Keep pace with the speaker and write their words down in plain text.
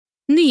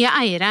Nye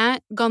eiere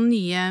ga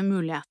nye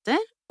muligheter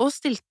og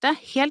stilte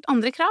helt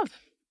andre krav.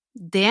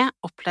 Det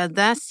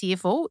opplevde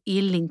CFO i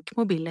Link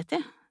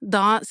Mobility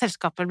da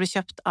selskapet ble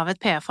kjøpt av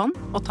et PE-fond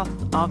og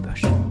tatt av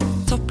børs.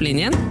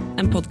 Topplinjen,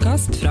 en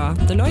podcast fra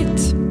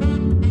Deloitte.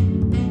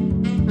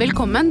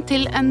 Velkommen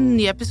til en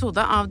ny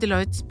episode av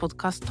Deloittes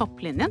podcast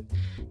Topplinjen.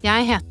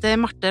 Jeg heter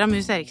Marte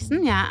Ramus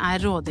Eriksen, jeg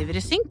er rådgiver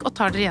i Sync og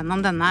tar dere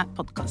gjennom denne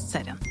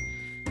podcastserien.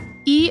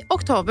 I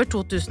oktober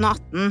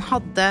 2018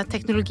 hadde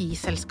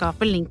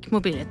teknologiselskapet Link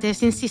Mobility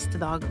sin siste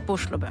dag på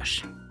Oslo Børs.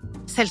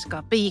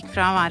 Selskapet gikk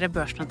fra å være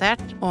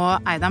børsnotert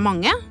og eid av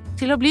mange,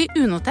 til å bli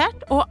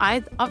unotert og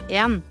eid av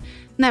én,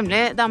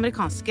 nemlig det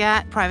amerikanske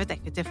private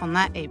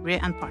equity-fondet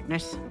Abry &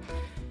 Partners.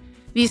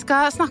 Vi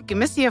skal snakke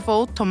med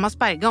CFO Thomas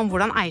Berge om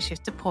hvordan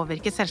eierskiftet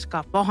påvirket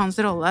selskapet og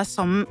hans rolle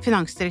som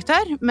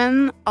finansdirektør,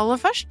 men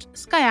aller først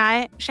skal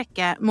jeg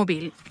sjekke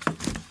mobilen.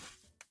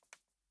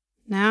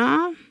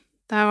 Ja,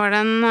 der var det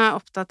en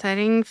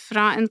oppdatering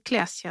fra en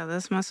kleskjede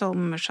som er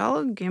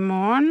sommersalg i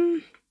morgen.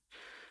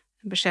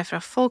 Beskjed fra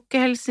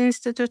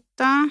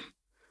Folkehelseinstituttet.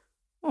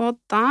 Og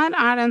der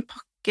er den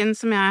pakken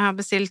som jeg har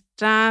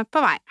bestilt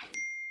på vei.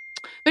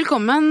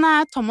 Velkommen,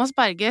 Thomas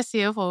Berge,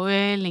 CFO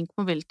i Link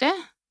Mobility.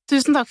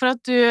 Tusen takk for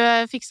at du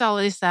fikset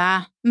alle disse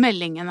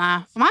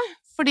meldingene for meg,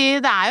 fordi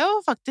det er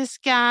jo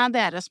faktisk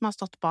dere som har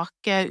stått bak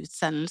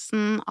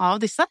utsendelsen av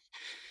disse.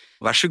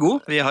 Vær så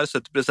god, vi har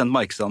 70%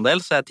 markedsandel,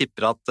 så jeg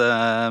tipper at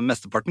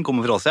mesteparten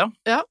kommer fra oss, ja.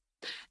 Ja,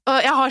 og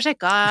jeg har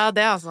sjekket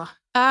det altså.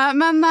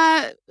 Men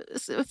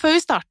før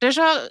vi starter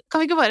så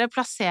kan vi ikke bare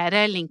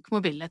plassere Link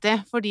Mobility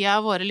for de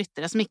av våre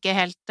lyttere som ikke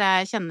helt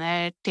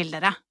kjenner til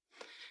dere.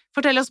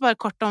 Fortell oss bare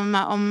kort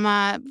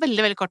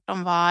veldig kort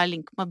om hva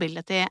Link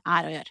Mobility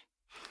er og gjør.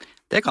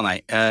 Det kan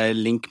jeg.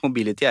 Link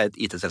Mobility er et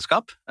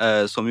IT-selskap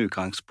som i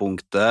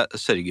utgangspunktet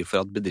sørger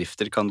for at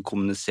bedrifter kan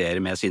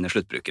kommunisere med sine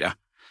sluttbrukere.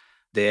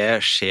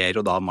 Det skjer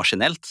jo da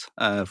maskinelt,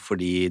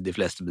 fordi de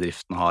fleste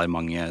bedriftene har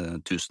mange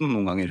tusen,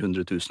 noen ganger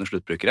 100 000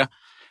 sluttbrukere,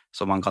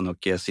 så man kan jo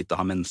ikke sitte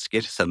og ha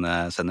mennesker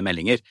sende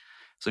meldinger.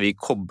 Så vi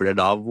kobler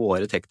da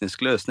våre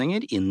tekniske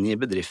løsninger inn i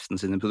bedriften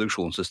sine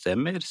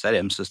produksjonssystemer,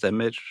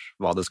 CRM-systemer,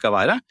 hva det skal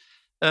være,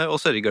 og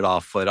sørger da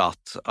for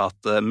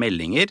at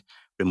meldinger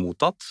blir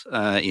mottatt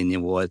inn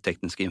i vår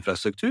tekniske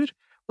infrastruktur,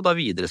 og da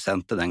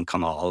videresendt til den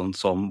kanalen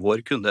som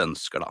vår kunde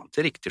ønsker da,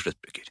 til riktig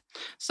sluttbruker.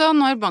 Så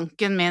når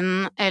banken min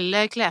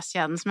eller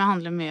kleskjeden som jeg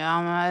handler mye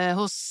om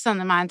hos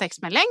sender meg en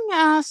tekstmelding,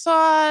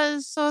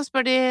 så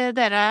spør de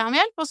dere om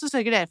hjelp, og så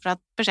sørger dere for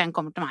at beskjeden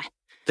kommer til meg.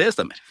 Det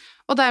stemmer.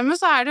 Og dermed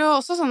så er det jo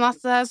også sånn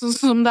at, sånn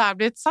som det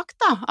er blitt sagt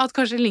da, at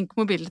kanskje Link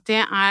Mobility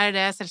er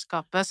det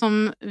selskapet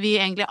som vi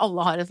egentlig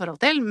alle har et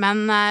forhold til,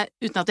 men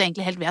uten at vi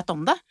egentlig helt vet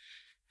om det.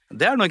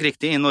 Det er nok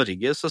riktig. I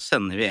Norge så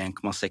sender vi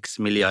 1,6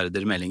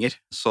 milliarder meldinger,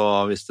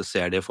 så hvis du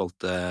ser det i forhold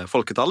til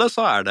folketallet,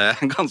 så er det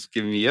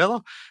ganske mye da.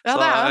 Ja,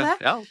 det er jo det.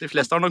 Ja, de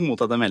fleste har nok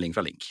mottatt en melding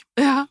fra Link.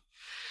 Ja.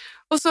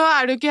 Og så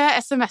er det jo ikke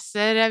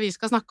SMS-er vi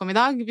skal snakke om i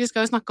dag, vi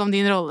skal jo snakke om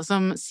din rolle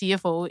som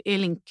CFO i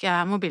Link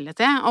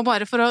Mobility, og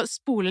bare for å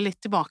spole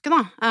litt tilbake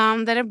da,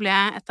 dere ble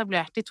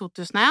etablert i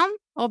 2001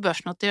 og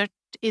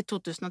børsnotert i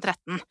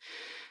 2013.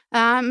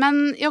 Men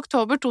i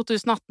oktober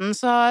 2018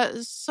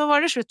 så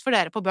var det slutt for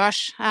dere på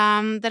børs.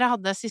 Dere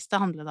hadde siste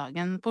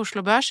handledagen på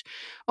Oslo Børs.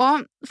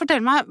 Og fortell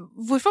meg,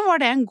 hvorfor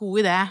var det en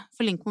god idé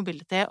for Link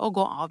Mobility å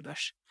gå av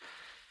børs?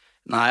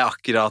 Nei,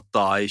 akkurat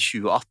da i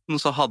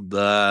 2018 så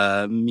hadde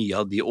mye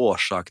av de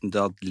årsakene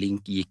til at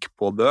Link gikk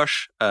på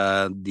børs,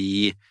 de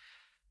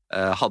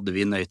hadde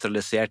vi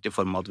nøytralisert i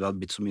form av at vi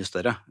hadde blitt så mye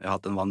større. Vi har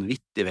hatt en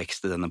vanvittig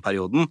vekst i denne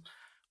perioden,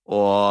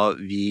 og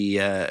vi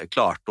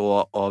klarte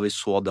og vi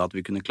så det at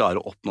vi kunne klare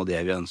å oppnå det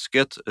vi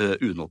ønsket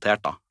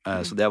unotert da,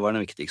 så det var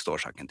den viktigste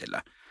årsaken til det.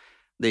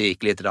 Det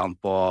gikk litt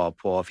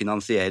på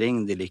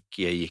finansiering, det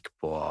gikk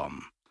på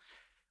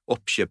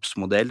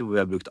oppkjøpsmodell hvor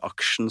vi har brukt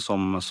aksjen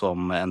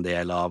som en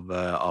del av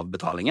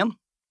betalingen,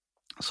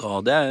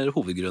 så det er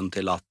hovedgrunnen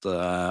til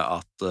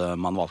at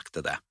man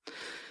valgte det.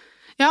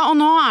 Ja, og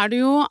nå er du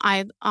jo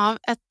eid av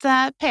et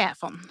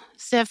PE-fond.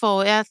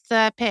 CFO i et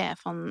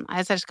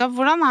PE-fond-eierselskap.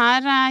 Hvordan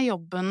er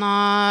jobben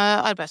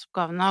og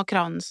arbeidsoppgavene og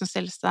kravene som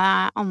stilles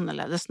deg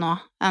annerledes nå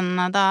enn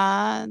da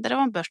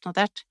dere var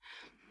børsnotert?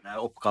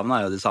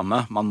 Oppgavene er jo de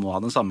samme. Man må ha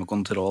den samme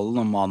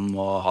kontrollen, og man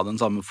må ha den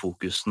samme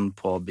fokusen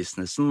på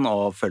businessen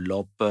og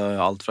følge opp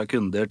alt fra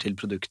kunder til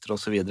produkter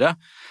og så videre.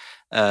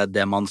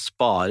 Det man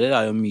sparer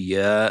er jo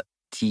mye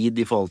tid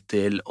i forhold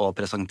til å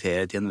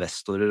presentere til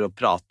investorer og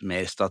prate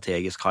mer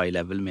strategisk high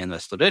level med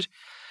investorer,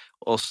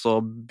 og så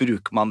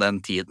bruker man den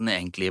tiden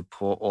egentlig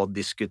på å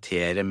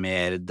diskutere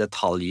mer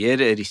detaljer,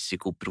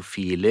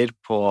 risikoprofiler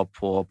på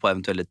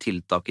eventuelle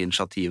tiltak og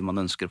initiativ man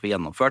ønsker å få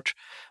gjennomført.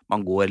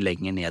 Man går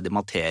lenger ned i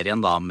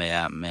materien da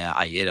med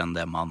eier enn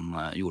det man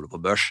gjorde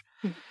på børs.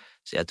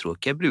 Så jeg tror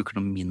ikke jeg bruker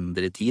noe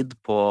mindre tid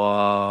på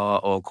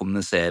å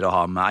kommunisere og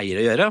ha med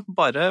eier å gjøre,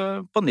 bare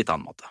på en litt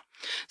annen måte.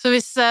 Så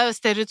hvis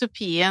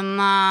stereotypien,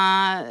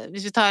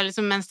 hvis vi tar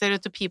liksom en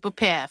stereotypi på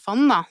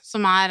PE-fond da,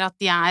 som er at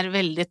de er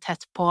veldig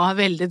tett på,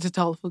 veldig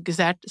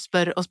detaljfokusert,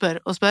 spør og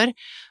spør og spør,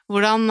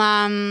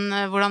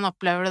 hvordan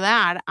opplever du det?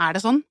 Er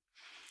det sånn?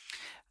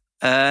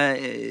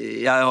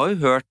 Jeg har jo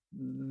hørt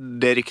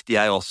det ryktet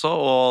jeg også,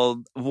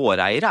 og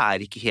våre eiere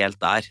ikke helt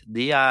der.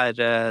 De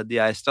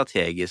er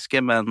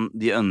strategiske, men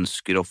de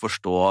ønsker å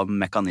forstå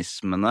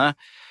mekanismene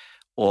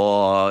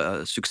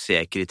og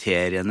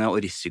suksesskriteriene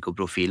og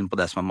risikoprofilen på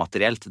det som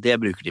materielt. Det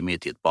bruker de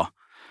mye tid på.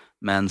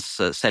 Mens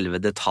selve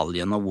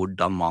detaljene og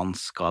hvordan man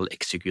skal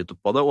execute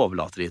på det,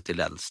 overlater de til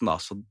ledelsen da.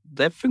 Så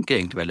det funker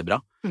egentlig veldig bra.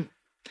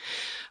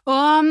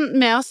 Og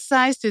med oss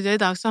i studio i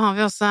dag så har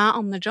vi også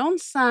Anne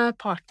Jones,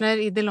 partner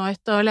i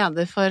Deloitte og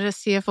leder for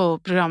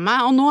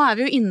CFO-programmet. Og nå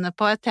vi jo inne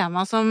på et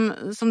tema som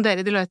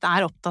dere i Deloitte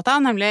opptatt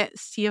av, nemlig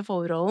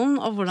CFO-rollen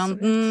og hvordan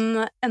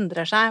den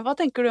endrer seg. Hva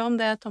tenker du om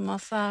det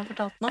Thomas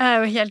fortalte nå? Jeg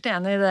jo helt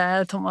enig i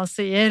det Thomas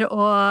sier,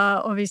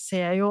 og vi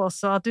ser jo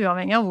også at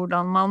uavhengig av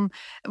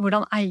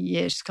hvordan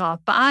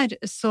eierskapet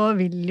så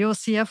vil jo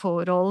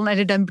CFO-rollen,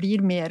 eller den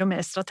blir mer og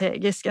mer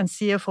strategisk. En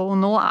CFO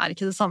nå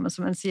ikke det samme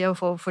som en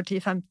CFO for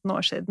 10-15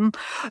 år siden.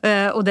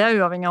 Og det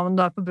uavhengig av om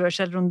du på børs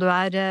eller om du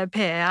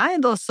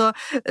PE-eid, og så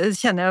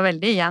kjenner jeg jo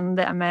veldig igjen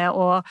det med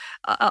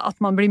at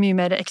man blir mye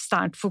mer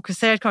eksternt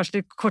fokusert, kanskje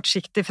litt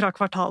kortsiktig fra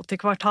kvartal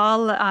til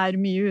kvartal,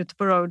 mye ute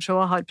på roadshow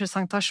og har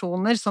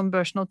presentasjoner som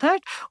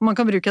børsnotert, og man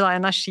kan bruke da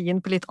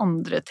energien på litt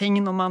andre ting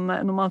når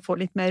man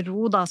får litt mer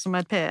ro da, som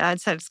et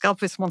PE-eid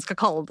selskap, hvis man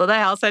skal kalle det det.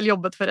 Jeg har selv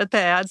jobbet for et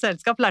PE-eid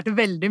selskap, lærte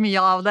veldig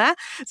mye av det,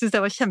 synes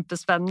det var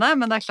kjempespennende,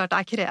 men det klart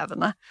det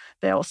krevende,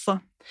 det også.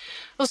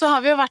 Og så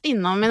har vi jo vært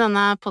innom i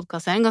denne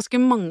podcastserien ganske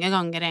mange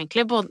ganger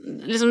egentlig,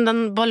 både liksom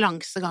den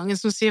balansegangen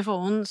som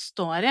CFO-en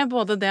står i,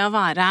 både det å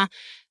være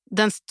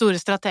den store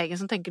strategen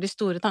som tenker de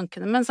store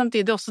tankene, men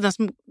samtidig også den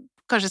som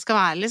kanskje skal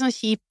være litt sånn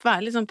kjip,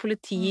 være litt sånn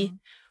politi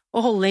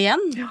og holde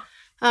igjen. Ja.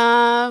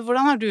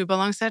 Hvordan har du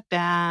balansert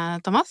det,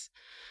 Thomas?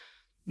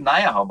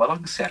 Nei, jeg har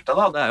balansert det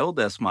da, det jo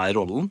det som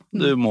rollen.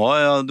 Du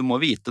må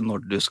vite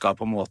når du skal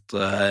på en måte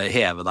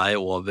heve deg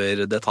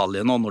over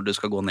detaljene, og når du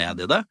skal gå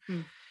ned i det.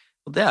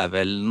 Og det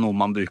vel noe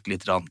man bruker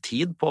litt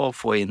tid på å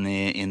få inn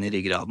i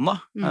ryggraden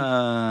da.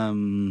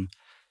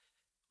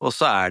 Og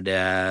så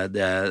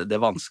det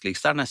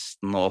vanskeligste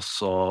nesten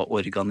også å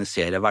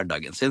organisere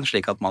hverdagen sin,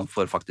 slik at man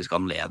får faktisk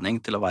anledning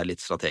til å være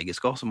litt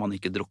strategisk også, så man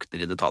ikke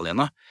drukner i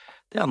detaljene.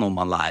 Det noe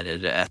man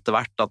lærer etter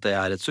hvert, at det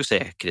et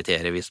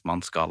suksesskriterium hvis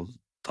man skal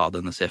ta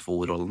denne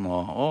CFO-rollen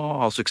og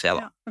ha suksess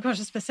da. Ja,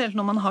 kanskje spesielt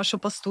når man har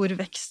såpass stor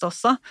vekst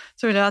også,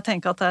 så vil jeg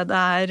tenke at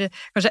det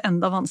kanskje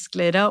enda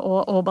vanskeligere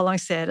å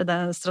balansere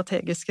den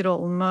strategiske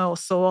rollen med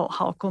også å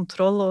ha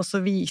kontroll og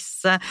også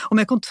vise, og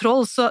med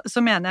kontroll så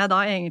mener jeg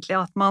da egentlig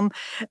at man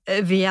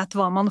vet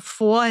hva man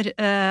får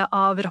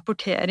av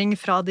rapportering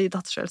fra de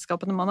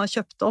datterselskapene man har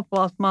kjøpt opp,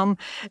 og at man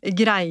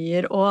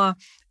greier å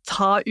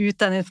ta ut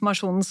den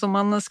informasjonen som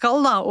man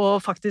skal da,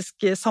 og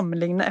faktisk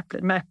sammenligne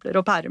epler med epler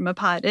og pærer med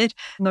pærer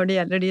når det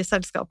gjelder de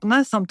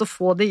selskapene, samt å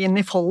få de inn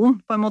i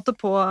folden på en måte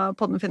på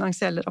den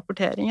finansielle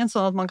rapporteringen,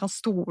 sånn at man kan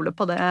stole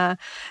på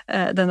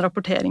den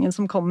rapporteringen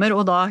som kommer,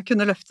 og da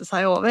kunne løfte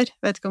seg over.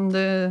 Vet ikke om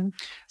du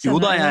Jo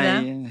da,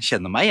 jeg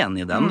kjenner meg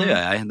igjen i den, det gjør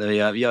jeg.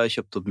 Vi har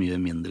kjøpt opp mye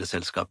mindre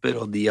selskaper,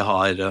 og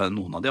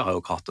noen av de har jo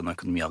ikke hatt en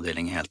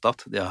økonomiavdeling i hele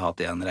tatt. De har hatt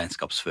en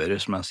regnskapsfører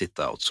som har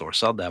sittet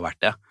outsourcet, det har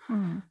vært det.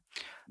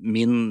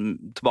 Min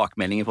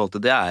tilbakemelding i forhold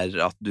til det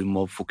at du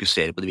må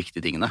fokusere på de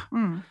viktige tingene.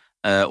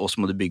 Og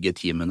så må du bygge et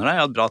team under deg.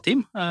 Jeg har et bra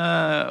team,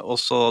 og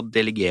så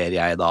delegerer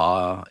jeg da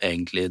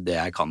egentlig det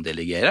jeg kan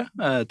delegere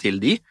til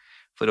de,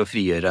 for å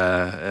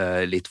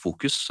frigjøre litt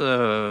fokus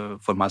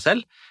for meg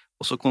selv.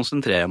 Og så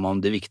konsentrerer jeg meg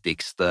om de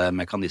viktigste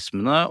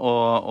mekanismene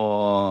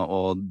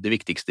og de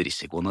viktigste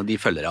risikoene. De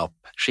følger jeg opp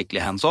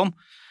skikkelig hands-on.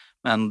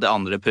 Men det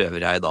andre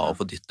prøver jeg da å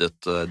få dyttet.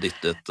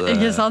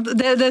 Ikke sant?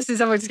 Det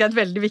synes jeg faktisk et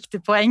veldig viktig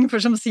poeng,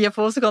 for som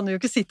CFO så kan du jo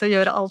ikke sitte og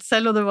gjøre alt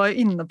selv, og du var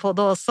jo inne på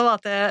det også,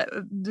 at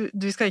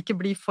du skal ikke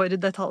bli for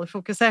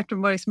detaljfokusert,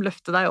 du må liksom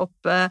løfte deg opp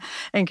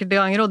enkelte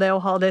ganger, og det å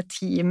ha det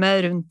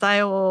teamet rundt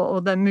deg, og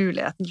den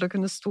muligheten til å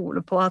kunne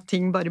stole på at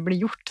ting bare blir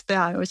gjort, det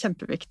jo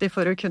kjempeviktig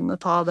for å kunne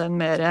ta den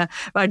mer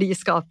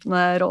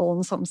verdiskapende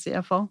rollen som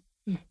CFO.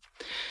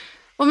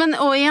 Og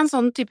i en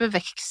sånn type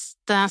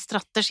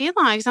vekststrategi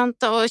da, ikke sant,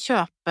 å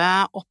kjøpe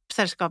opp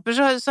selskaper,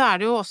 så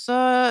det jo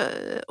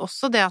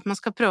også det at man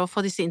skal prøve å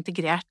få disse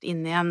integrert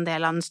inn i en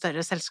del av den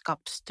større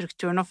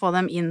selskapsstrukturen, og få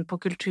dem inn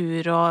på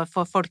kultur, og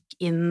få folk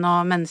inn,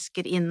 og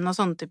mennesker inn, og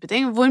sånne type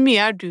ting. Hvor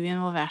mye du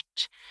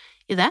involvert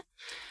i det?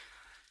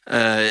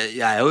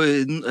 Jeg jo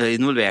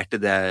involvert i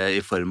det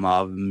i form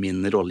av min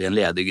rolle i en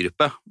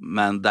ledergruppe,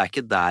 men det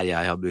ikke der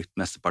jeg har brukt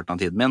mesteparten av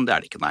tiden min, det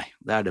det ikke, nei.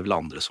 Det det vel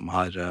andre som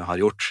har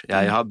gjort.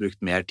 Jeg har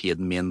brukt mer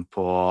tiden min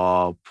på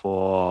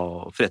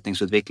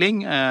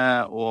forretningsutvikling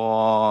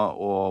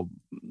og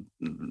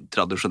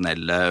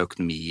tradisjonelle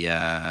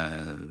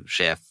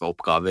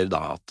økonomisjefoppgaver,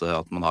 da,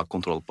 at man har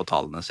kontroll på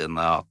tallene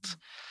sine,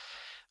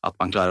 at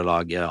man klarer å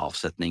lage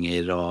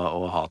avsetninger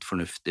og ha et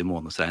fornuftig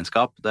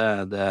månedsregnskap. Det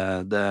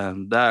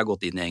har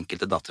gått inn i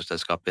enkelte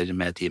datterselskaper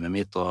med teamet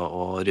mitt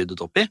og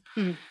ryddet opp i.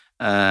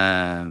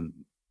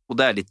 Og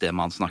det litt det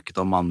man snakket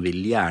om, man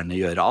vil gjerne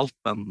gjøre alt,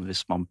 men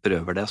hvis man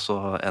prøver det,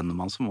 så ender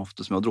man som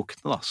oftest med å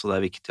drukne, da. Så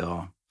det viktig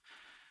å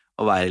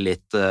å være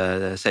litt,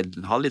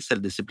 ha litt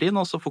selvdisiplin,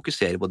 og så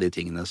fokusere på de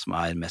tingene som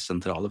mest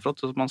sentrale for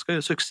at man skal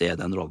gjøre suksess i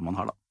den rollen man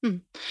har da.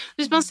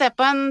 Hvis man ser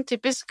på en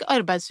typisk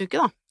arbeidsuke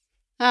da,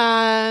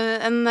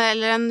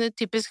 eller en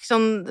typisk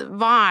sånn,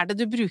 hva det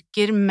du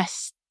bruker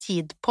mest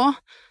tid på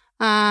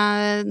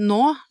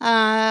nå,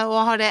 og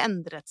har det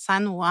endret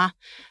seg noe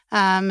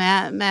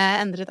med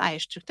endret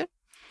eierstruktur?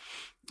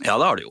 Ja,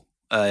 det har det jo.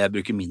 Jeg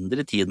bruker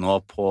mindre tid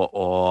nå på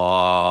å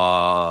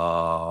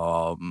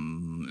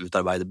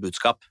utarbeide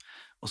budskap,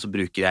 og så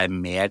bruker jeg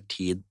mer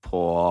tid på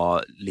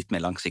litt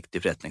mer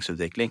langsiktig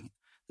forretningsutvikling.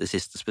 Det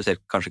siste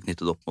spesielt kanskje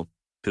knyttet opp mot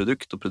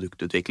produkt og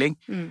produktutvikling,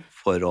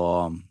 for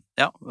å,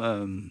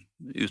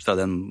 ut fra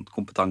den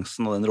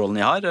kompetansen og den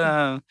rollen jeg har,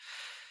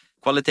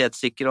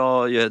 kvalitetssikre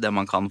og gjøre det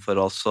man kan for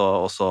oss,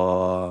 og også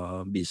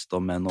bistå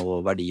med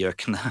noe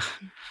verdiøkende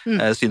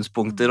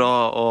synspunkter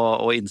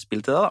og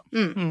innspill til det da.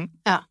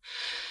 Ja.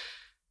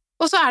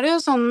 Og så det jo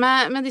sånn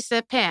med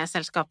disse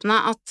PE-selskapene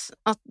at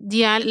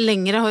de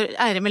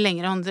eiere med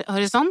lengre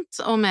horisont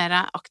og mer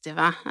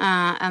aktive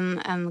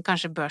enn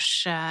kanskje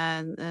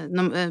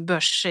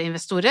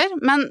børsinvestorer.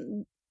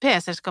 Men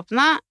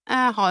PE-selskapene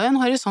har jo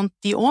en horisont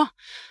de også,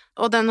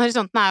 og den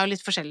horisonten jo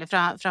litt forskjellig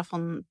fra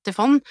fond til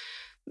fond.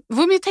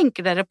 Hvor mye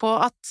tenker dere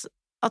på at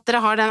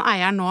dere har den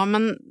eieren nå,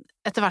 men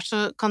etter hvert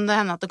så kan det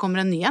hende at det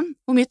kommer en ny en?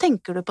 Hvor mye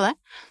tenker du på det?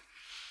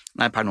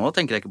 Nei, per nå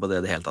tenker jeg ikke på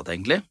det hele tatt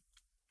egentlig.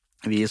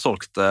 Vi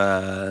solgte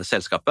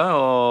selskapet,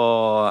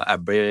 og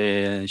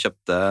Abry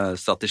kjøpte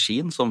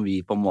strategien som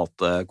vi på en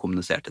måte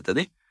kommuniserte til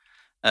de.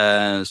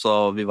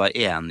 Så vi var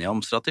enige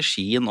om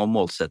strategien og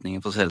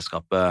målsetningen for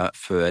selskapet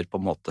før på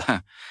en måte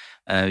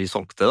vi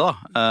solgte det da.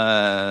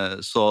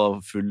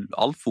 Så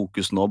all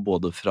fokus nå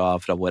både fra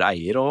vår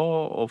eier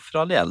og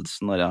fra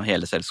ledelsen og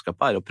hele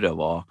selskapet å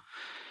prøve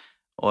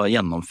å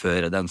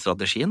gjennomføre den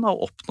strategien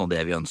og oppnå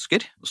det vi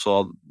ønsker.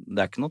 Så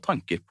det ikke noen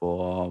tanker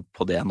på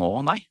det nå,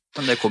 nei.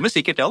 Men det kommer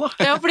sikkert, ja da.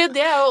 Ja, fordi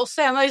det jo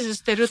også en av disse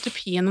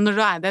stereotypiene når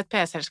du eier et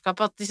P-selskap,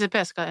 at disse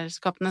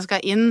P-selskapene skal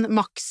inn,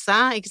 makse,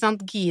 ikke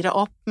sant, gire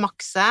opp,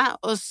 makse,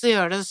 og så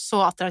gjøre det så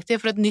attraktivt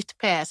for et nytt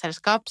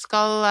P-selskap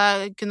skal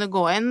kunne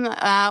gå inn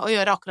og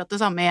gjøre akkurat det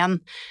samme igjen.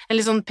 En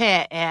litt sånn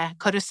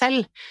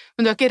PE-karusell.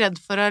 Men du ikke redd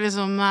for å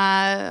liksom,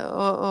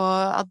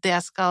 at det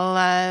skal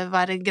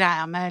være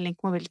greia med Link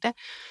Mobility?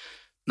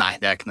 Nei,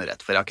 det jeg ikke noe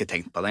redd for. Jeg har ikke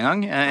tenkt på det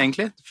engang,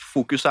 egentlig.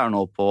 Fokuset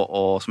nå på,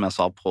 som jeg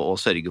sa, på å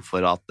sørge for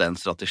at den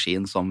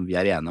strategien som vi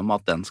enige om,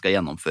 at den skal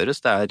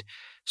gjennomføres. Det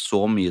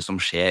så mye som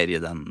skjer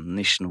i den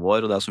nisjen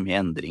vår, og det så mye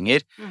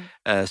endringer,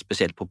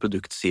 spesielt på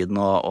produktsiden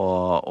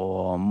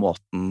og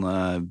måten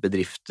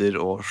bedrifter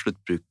og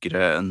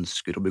sluttbrukere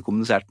ønsker å bli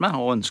kommunisert med,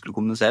 og ønsker å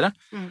kommunisere.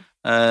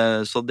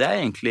 Så det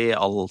egentlig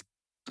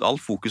all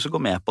fokuset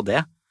går med på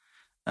det.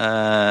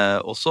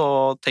 Og så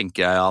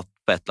tenker jeg at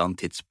på et eller annet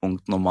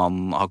tidspunkt når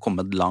man har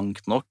kommet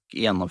langt nok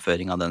i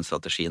gjennomføring av den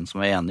strategien som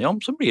vi enige om,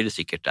 så blir det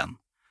sikkert et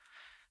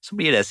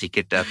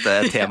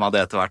tema det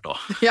etter hvert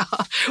også. Ja,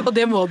 og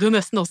det må du jo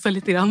nesten også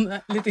litt grann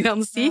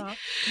si. Ja.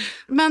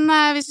 Men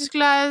hvis du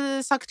skulle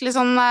sagt litt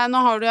sånn, nå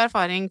har du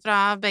erfaring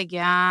fra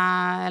begge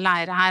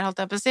leire her, holdt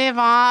jeg på å si,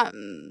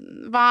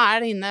 hva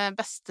dine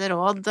beste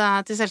råd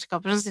til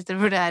selskaper som sitter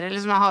og vurderer,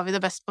 liksom, har vi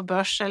det best på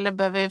børs, eller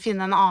bør vi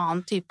finne en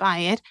annen type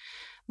eier?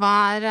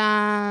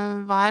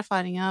 Hva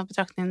erfaringen og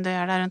betraktningen du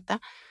gjør der rundt det?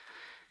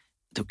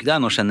 Jeg tror ikke det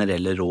noen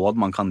generelle råd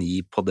man kan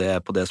gi på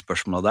det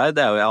spørsmålet der.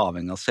 Det jo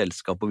avhengig av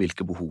selskap og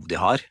hvilke behov de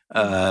har.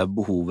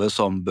 Behovet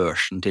som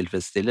børsen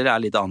tilfredsstiller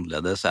litt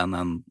annerledes enn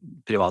en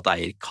privat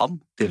eier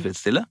kan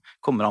tilfredsstille.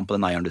 Kommer an på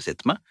den eieren du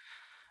sitter med.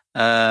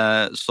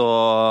 Så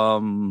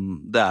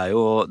det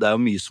jo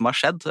mye som har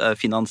skjedd.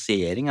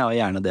 Finansiering jo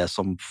gjerne det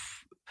som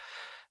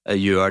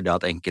gjør det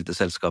at enkelte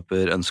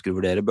selskaper ønsker å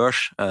vurdere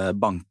børs.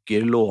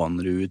 Banker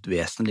låner ut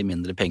vesentlig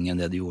mindre penger enn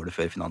det de gjorde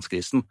før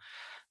finanskrisen.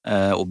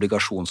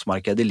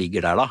 Obligasjonsmarkedet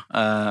ligger der da,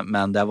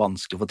 men det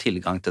vanskelig å få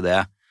tilgang til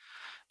det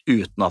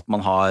uten at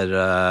man har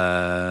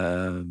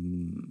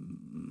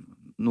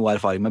noe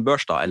erfaring med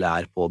børs da,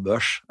 eller på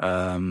børs,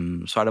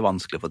 så det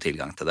vanskelig å få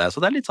tilgang til det.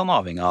 Så det litt sånn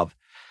avhengig av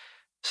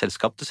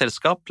selskap til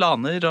selskap,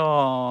 planer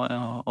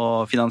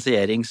og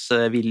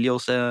finansieringsvilje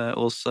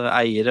hos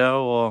eiere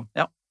og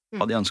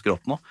hva de ønsker å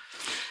oppnå.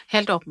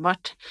 Helt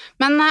åpenbart.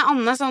 Men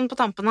Anne, sånn på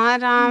tampen her,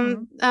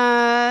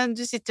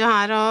 du sitter jo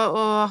her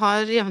og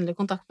har jevnlig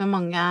kontakt med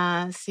mange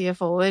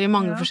CFO-er i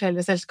mange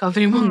forskjellige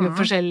selskaper, i mange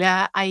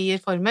forskjellige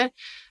eierformer.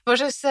 Hva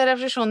slags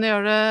refleksjoner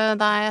gjør du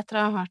deg etter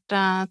å ha hørt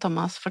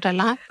Thomas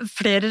fortelle her?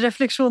 Flere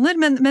refleksjoner,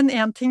 men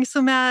en ting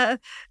som jeg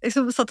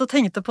liksom satt og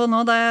tenkte på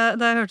nå da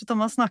jeg hørte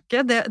Thomas snakke,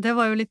 det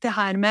var jo litt det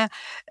her med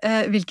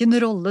hvilken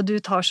rolle du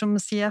tar som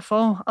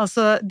CFO.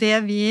 Altså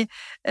det vi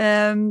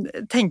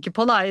tenker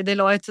på da i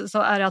Deloitte, så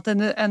det at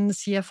en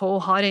CFO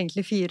har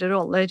egentlig 4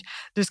 roller.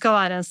 Du skal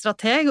være en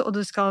strateg, og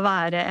du skal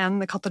være en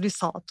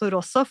katalysator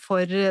også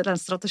for den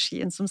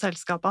strategien som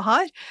selskapet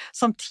har.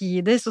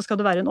 Samtidig så skal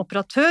du være en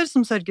operatør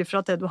som sørger for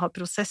at det du har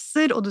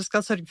prosesser, og du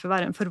skal sørge for å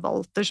være en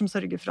forvalter som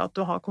sørger for at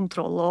du har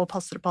kontroll og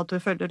passer på at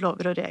du følger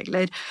lover og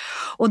regler.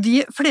 Og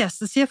de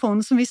fleste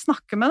CFO-ene som vi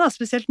snakker med, da,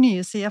 spesielt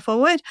nye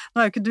CFO-er, nå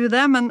er jo ikke du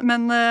det,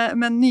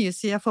 men nye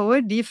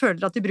CFO-er, de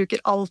føler at de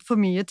bruker alt for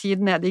mye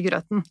tid nede i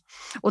grøten.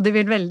 Og de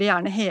vil veldig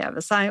gjerne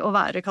heve seg og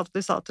være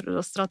katalysatorer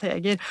og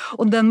strateger.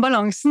 Og den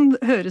balansen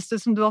høres det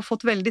som du har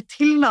fått veldig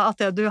til, da, at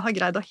du har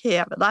greid å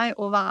heve deg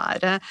og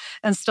være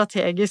en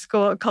strategisk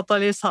og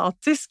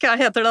katalysatisk,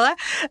 heter det,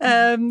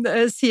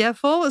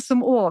 CFO,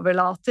 som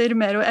overlater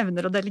mer og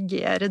evner å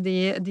delegere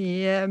de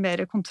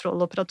mer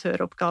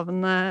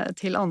kontrolloperatøroppgavene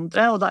til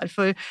andre, og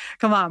derfor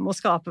kan være med å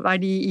skape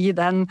verdi i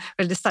den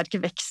veldig sterke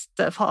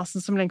vekstfasen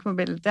som Link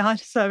Mobility har.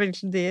 Så er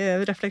virkelig de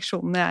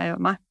refleksjonene jeg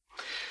gjør meg.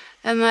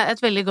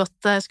 Et veldig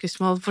godt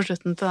skussmål på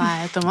slutten til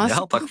deg, Thomas.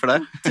 Ja, takk for det.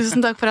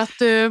 Tusen takk for at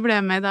du ble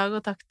med i dag,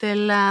 og takk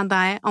til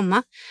deg,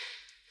 Anne.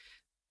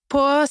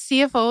 På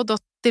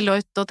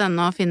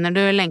cfo.deloitte.no finner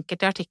du lenker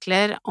til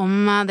artikler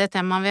om det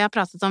temaet vi har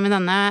pratet om i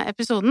denne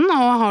episoden,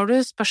 og har du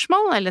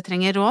spørsmål eller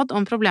trenger råd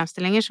om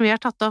problemstillinger som vi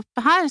har tatt opp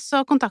her,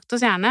 så kontakt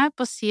oss gjerne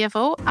på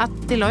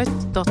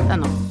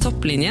cfo@deloitte.no.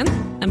 Topplinjen,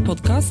 en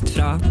podcast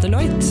fra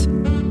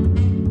Deloitte.